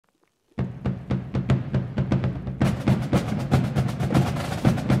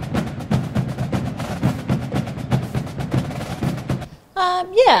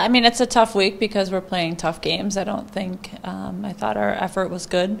Yeah, I mean, it's a tough week because we're playing tough games. I don't think, I thought our effort was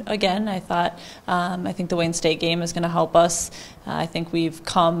good again. I think the Wayne State game is going to help us. I think we've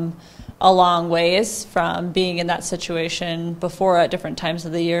come a long ways from being in that situation before at different times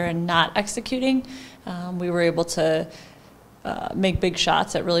of the year and not executing. We were able to make big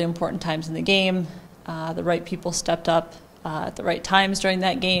shots at really important times in the game. The right people stepped up at the right times during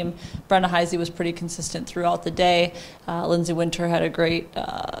that game. Brenna Heisey was pretty consistent throughout the day. Lindsay Winter had a great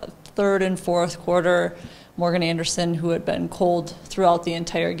third and fourth quarter. Morgan Anderson, who had been cold throughout the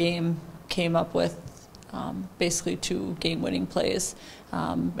entire game, came up with basically 2 game-winning plays.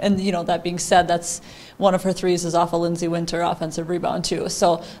 And, you know, that being said, that's one of her threes is off a Lindsay Winter offensive rebound, too.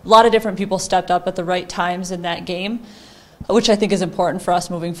 So a lot of different people stepped up at the right times in that game, which I think is important for us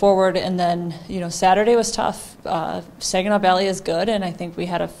moving forward. And then, you know, Saturday was tough. Saginaw Valley is good, and I think we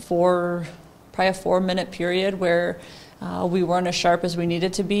had probably a 4-minute period where we weren't as sharp as we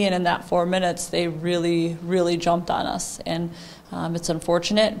needed to be, and in that 4 minutes, they really, really jumped on us. And it's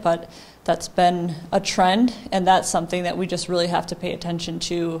unfortunate, but that's been a trend, and that's something that we just really have to pay attention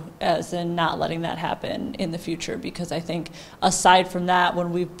to, as in not letting that happen in the future, because I think aside from that,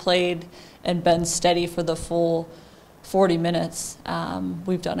 when we've played and been steady for the full 40 minutes,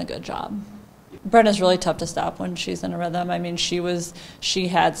 we've done a good job. Brenna's really tough to stop when she's in a rhythm. I mean, she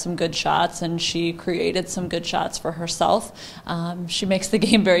had some good shots, and she created some good shots for herself. She makes the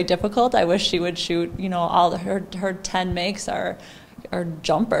game very difficult. I wish she would shoot, you know, all her 10 makes are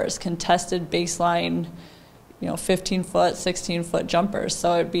jumpers, contested baseline, you know, 15-foot, 16-foot jumpers.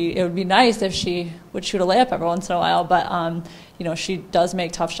 So it would be nice if she would shoot a layup every once in a while. But you know, she does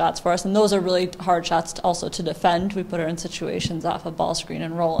make tough shots for us, and those are really hard shots also to defend. We put her in situations off a ball screen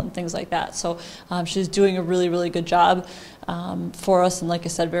and roll and things like that. So she's doing a really, really good job for us, and like I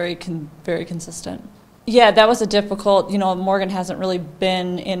said, very consistent. Yeah, that was a difficult. You know, Morgan hasn't really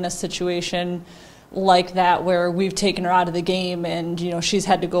been in a situation like that where we've taken her out of the game and, you know, she's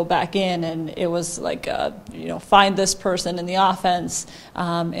had to go back in, and it was like, you know, find this person in the offense,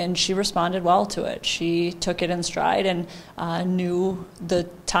 and she responded well to it. She took it in stride and knew the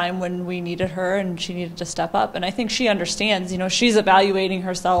time when we needed her and she needed to step up. And I think she understands, you know, she's evaluating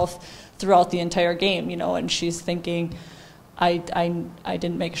herself throughout the entire game, you know, and she's thinking, I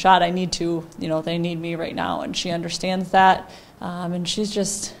didn't make a shot, I need to, you know, they need me right now, and she understands that, and she's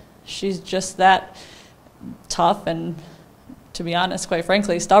just that tough and, to be honest, quite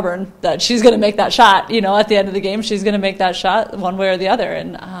frankly, stubborn, that she's going to make that shot. You know, at the end of the game, she's going to make that shot one way or the other,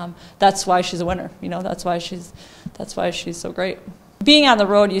 and that's why she's a winner. You know, that's why she's so great. Being on the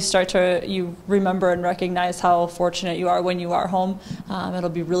road, you remember and recognize how fortunate you are when you are home. It'll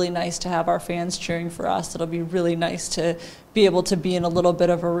be really nice to have our fans cheering for us. It'll be really nice to be able to be in a little bit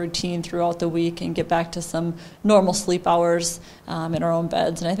of a routine throughout the week and get back to some normal sleep hours in our own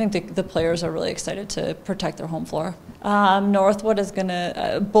beds. And I think the players are really excited to protect their home floor. Northwood is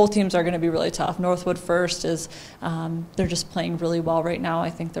both teams are gonna be really tough. Northwood first is, they're just playing really well right now.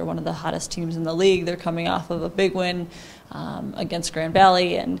 I think they're one of the hottest teams in the league. They're coming off of a big win against Grand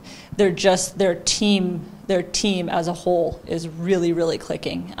Valley, and their team as a whole is really, really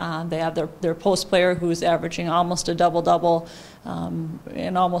clicking. They have their post player who's averaging almost a double-double,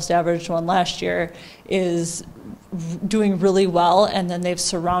 and almost averaged one last year, is doing really well, and then they've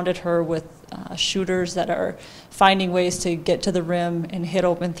surrounded her with shooters that are finding ways to get to the rim and hit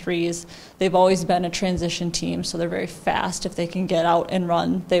open threes. They've always been a transition team, so they're very fast. If they can get out and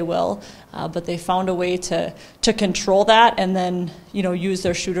run, they will. But they found a way to control that, and then, you know, use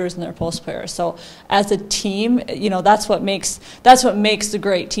their shooters and their post players. So as a team, you know, that's what makes the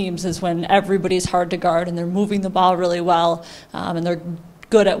great teams, is when everybody's hard to guard and they're moving the ball really well, and they're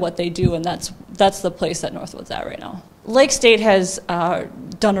good at what they do, and that's the place that Northwood's at right now. Lake State has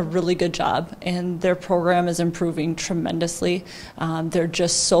done a really good job, and their program is improving tremendously. They're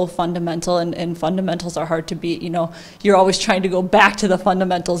just so fundamental, and fundamentals are hard to beat. You know, you're always trying to go back to the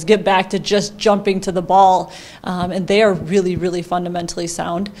fundamentals, get back to just jumping to the ball, and they are really, really fundamentally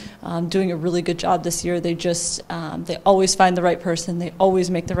sound, doing a really good job this year. They always find the right person, they always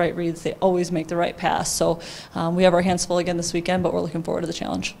make the right reads, they always make the right pass. So we have our hands full again this weekend, but we're looking forward to the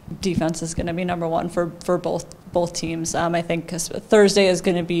challenge. Defense is going to be number one for both teams. I think Thursday is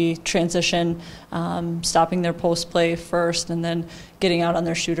going to be transition, stopping their post play first, and then getting out on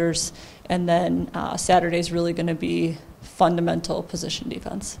their shooters. And then Saturday is really going to be fundamental position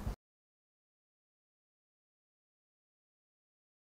defense.